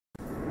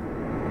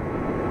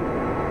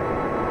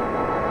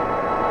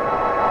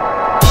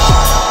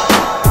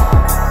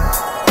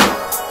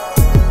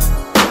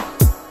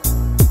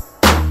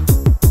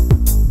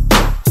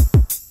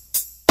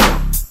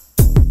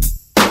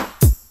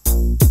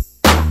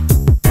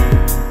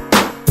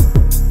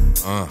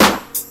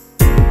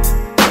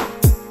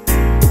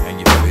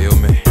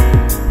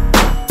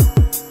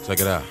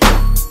Check it out.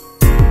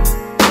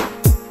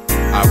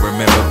 I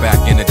remember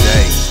back in the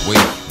days,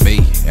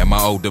 me, and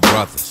my older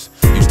brothers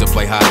used to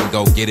play hide and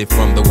go get it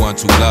from the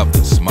ones who loved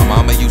us. My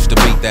mama used to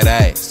beat that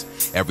ass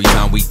every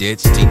time we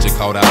ditched. Teacher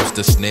called us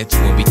to snitch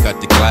when we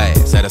cut the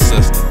class. Had a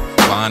sister,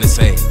 fine as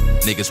hell.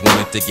 Niggas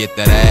wanted to get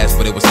that ass,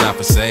 but it was not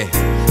for sale.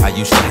 I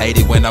used to hate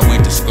it when I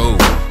went to school,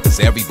 cause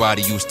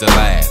everybody used to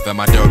laugh at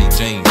my dirty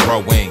jeans, pro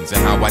wings,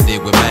 and how I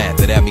did with math.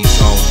 That had me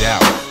zoned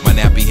out. My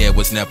nappy head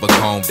was never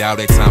combed out.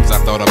 At times I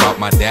thought about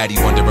my daddy,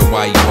 wondering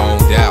why he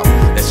boned out.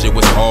 That shit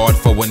was hard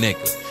for a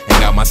nigga, and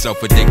got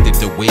myself addicted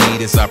to weed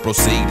as I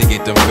proceed to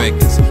get them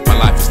figures. My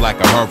life was like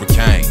a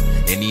hurricane.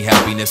 Any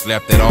happiness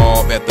left at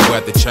all, bet the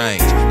weather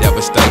changed.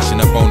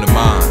 Devastation up on the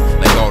mind,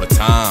 like all the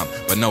time,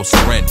 but no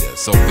surrender.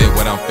 So feel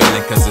what I'm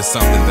feeling, cause it's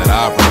something that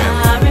I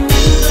remember. I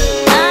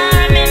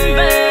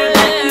remember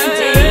back in the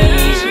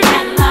days, you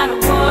had a lot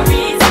of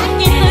worries, and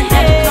you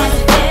had to come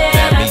to bed.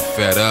 Had me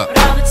fed up, but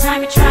all the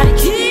time you tried to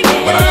keep it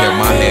but I kept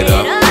my head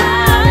up.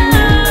 I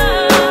remember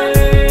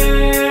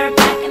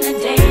back in the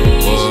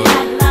days, you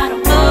had a lot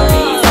of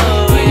worries,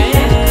 and you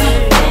had to come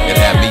to bed. It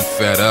had me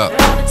fed up.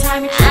 But all the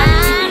time you tried to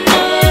keep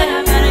it,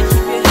 I better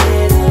keep your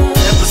head up.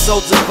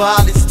 Episodes of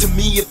violence to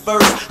me at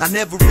first, I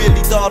never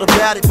really thought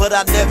about it, but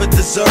I never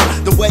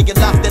deserved the way of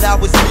life that I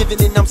was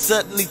living. And I'm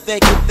suddenly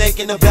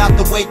thinking about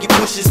the way it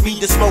pushes me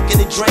to smoking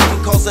and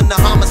drinking, causing the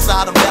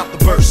homicide I'm about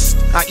to burst.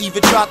 I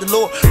even tried the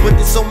Lord, but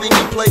there's so many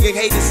player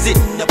haters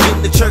sitting up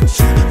in the church.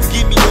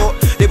 Forgive me, Lord,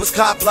 they was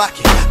cop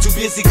blocking, too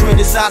busy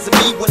criticizing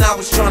me when I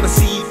was trying to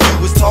see if you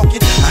was talking.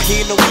 I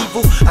hear no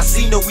evil, I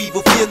see no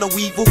evil, feel no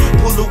evil.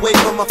 Pull away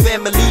from my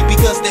family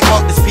because they're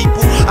heartless people.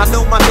 I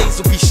know my days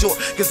will be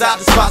short, cause I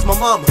despise my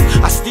mama.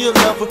 I still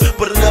love her,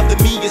 but her love to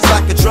me is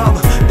like a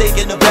drama.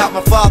 Thinking about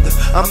my father,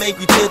 I'm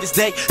angry till this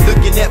day.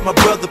 Looking at my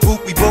brother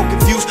Bookie, we both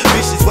confused,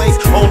 vicious ways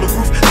on the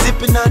roof,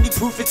 sipping 90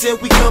 proof until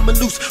we coming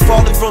loose,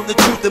 falling from the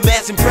truth, the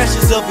mass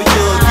impressions of a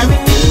young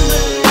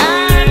youth.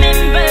 I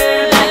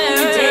remember back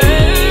in the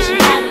days, you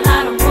had a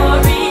lot of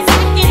worries,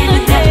 and you had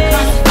to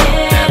come to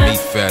bed. Had me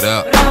fed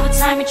up, But all the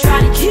time you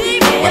tried to keep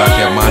it, but I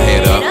kept my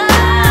head up. I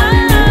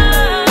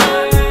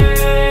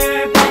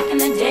remember back in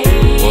the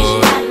days,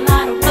 you had a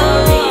lot of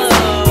worries,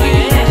 and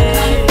you had to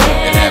come to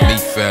bed. It had me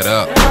fed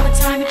up. But all the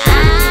time you tried to keep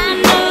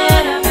it, I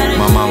better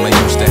My mama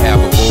used to have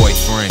a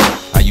boyfriend.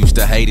 I used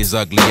to hate his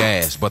ugly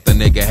ass, but the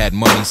nigga had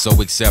money, so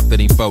accepted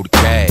him for the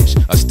cash.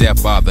 A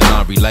stepfather,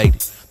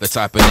 non-related. The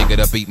type of nigga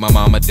that beat my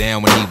mama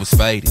down when he was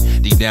faded.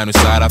 Deep down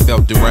inside I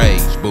felt the rage.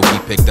 Bookie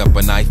picked up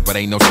a knife, but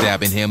ain't no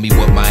stabbing him. He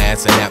whooped my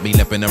ass and had me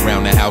limping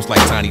around the house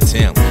like Tiny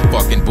Tim.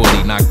 Fucking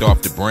bully knocked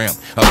off the brim.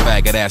 A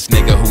faggot ass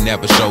nigga who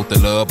never showed the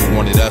love, but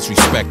wanted us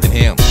respecting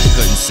him.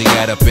 Couldn't see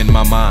that up in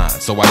my mind,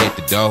 so I hit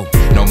the door.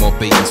 No more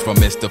beatings from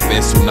Mr.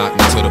 Fist who knocked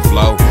me to the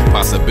floor.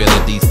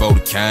 Possibilities for the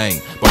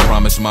cane, but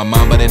promised my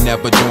mama to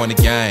never join the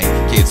gang.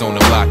 Kids on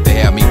the block, they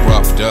had me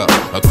roughed up.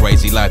 A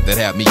crazy life that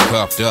had me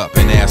cuffed up,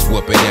 and ass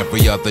whooping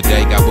every other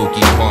day. Got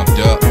Bookie pumped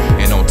up,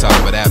 and on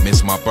top of that,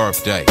 missed my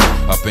birthday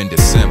up in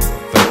December,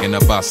 thinking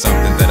about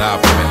something that I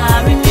remember.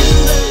 I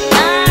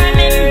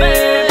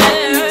remember back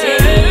in the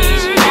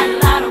days, you had a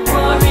lot of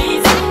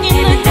worries, and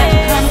you had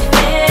to come to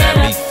bed. Had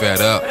me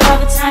fed up, But all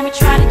the time you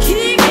tried to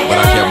keep